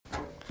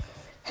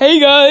Hey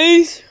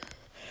guys,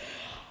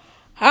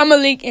 I'm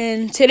Malik,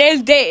 and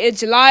today's date is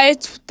July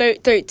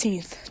 13th,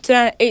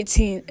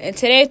 2018, and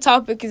today's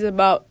topic is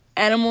about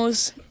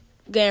animals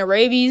getting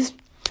rabies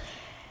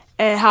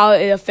and how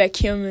it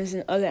affects humans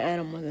and other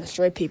animals and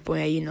stray people,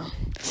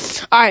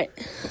 Alright,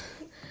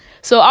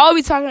 so I'll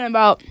be talking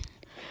about,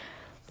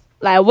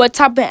 what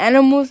type of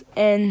animals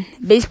and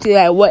basically,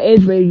 what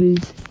is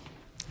rabies.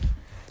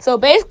 So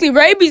basically,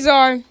 rabies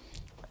it's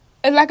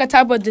like a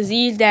type of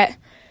disease that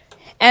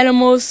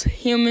animals,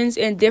 humans,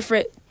 and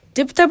different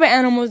type of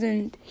animals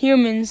and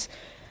humans.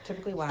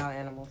 Typically wild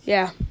animals.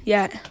 Yeah.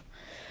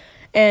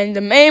 And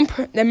the main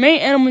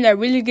animal that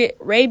really get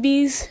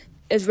rabies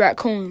is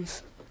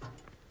raccoons.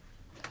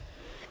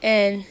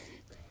 And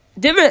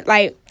different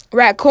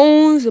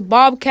raccoons,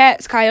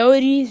 bobcats,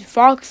 coyotes,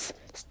 fox,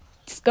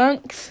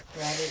 skunks,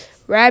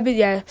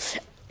 rabbits,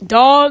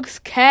 dogs,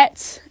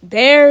 cats,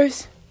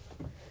 bears,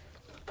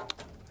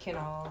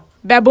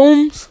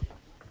 baboons.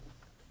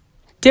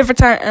 Different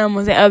type of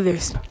animals and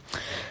others.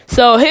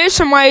 So here's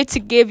somebody to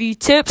give you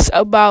tips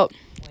about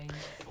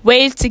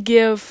ways to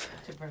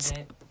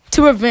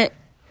prevent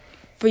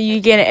for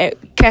you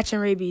catching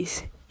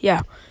rabies.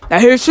 Yeah. Now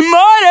here's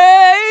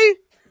somebody.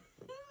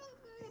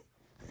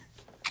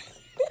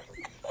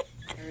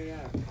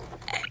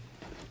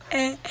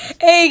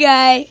 Hey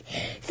guys,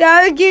 so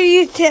I'll give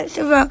you tips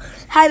about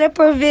how to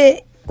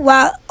prevent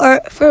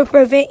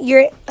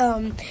your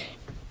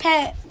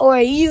pet or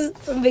you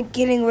from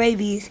getting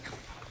rabies.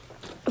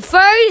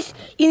 First,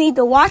 you need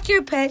to watch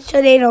your pet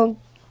so they don't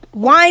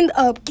wind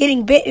up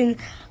getting bitten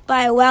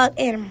by a wild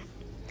animal.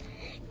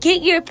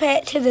 Get your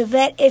pet to the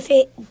vet if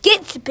it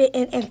gets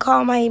bitten and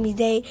call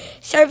Miami-Dade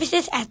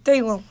services at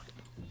 311.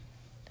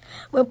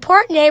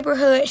 Report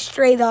neighborhood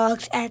stray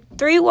dogs at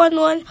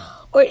 311,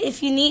 or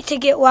if you need to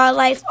get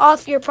wildlife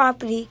off your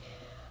property,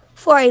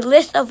 for a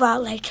list of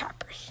wildlife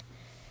trappers.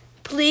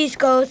 Please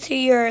go to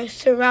your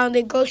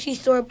surrounding grocery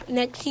store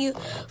next to you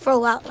for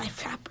wildlife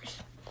trappers.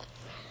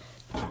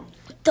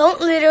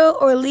 Don't litter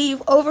or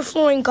leave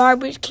overflowing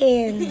garbage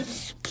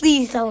cans.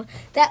 Please don't.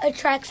 That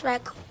attracts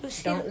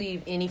raccoons. Don't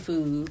leave any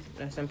food.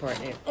 That's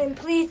important. And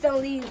please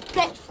don't leave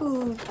pet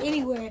food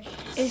anywhere.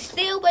 And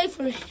stay away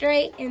from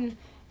stray and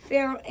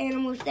feral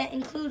animals. That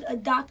include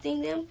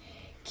adopting them.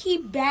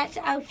 Keep bats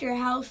out your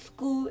house,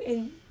 school,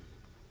 and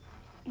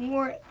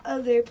more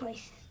other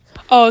places.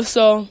 Oh,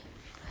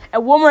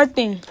 and one more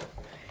thing.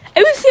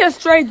 If you see a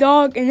stray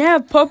dog and they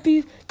have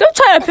puppies, don't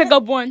try to pick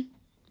up one.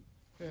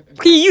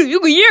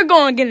 You're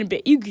going to get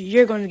bit.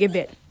 You're going to get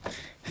bit.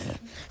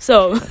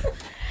 So,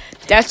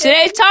 that's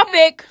today's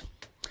topic.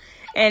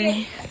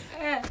 And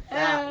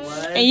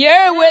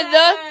you're with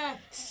the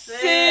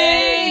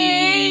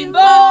Sea Boy.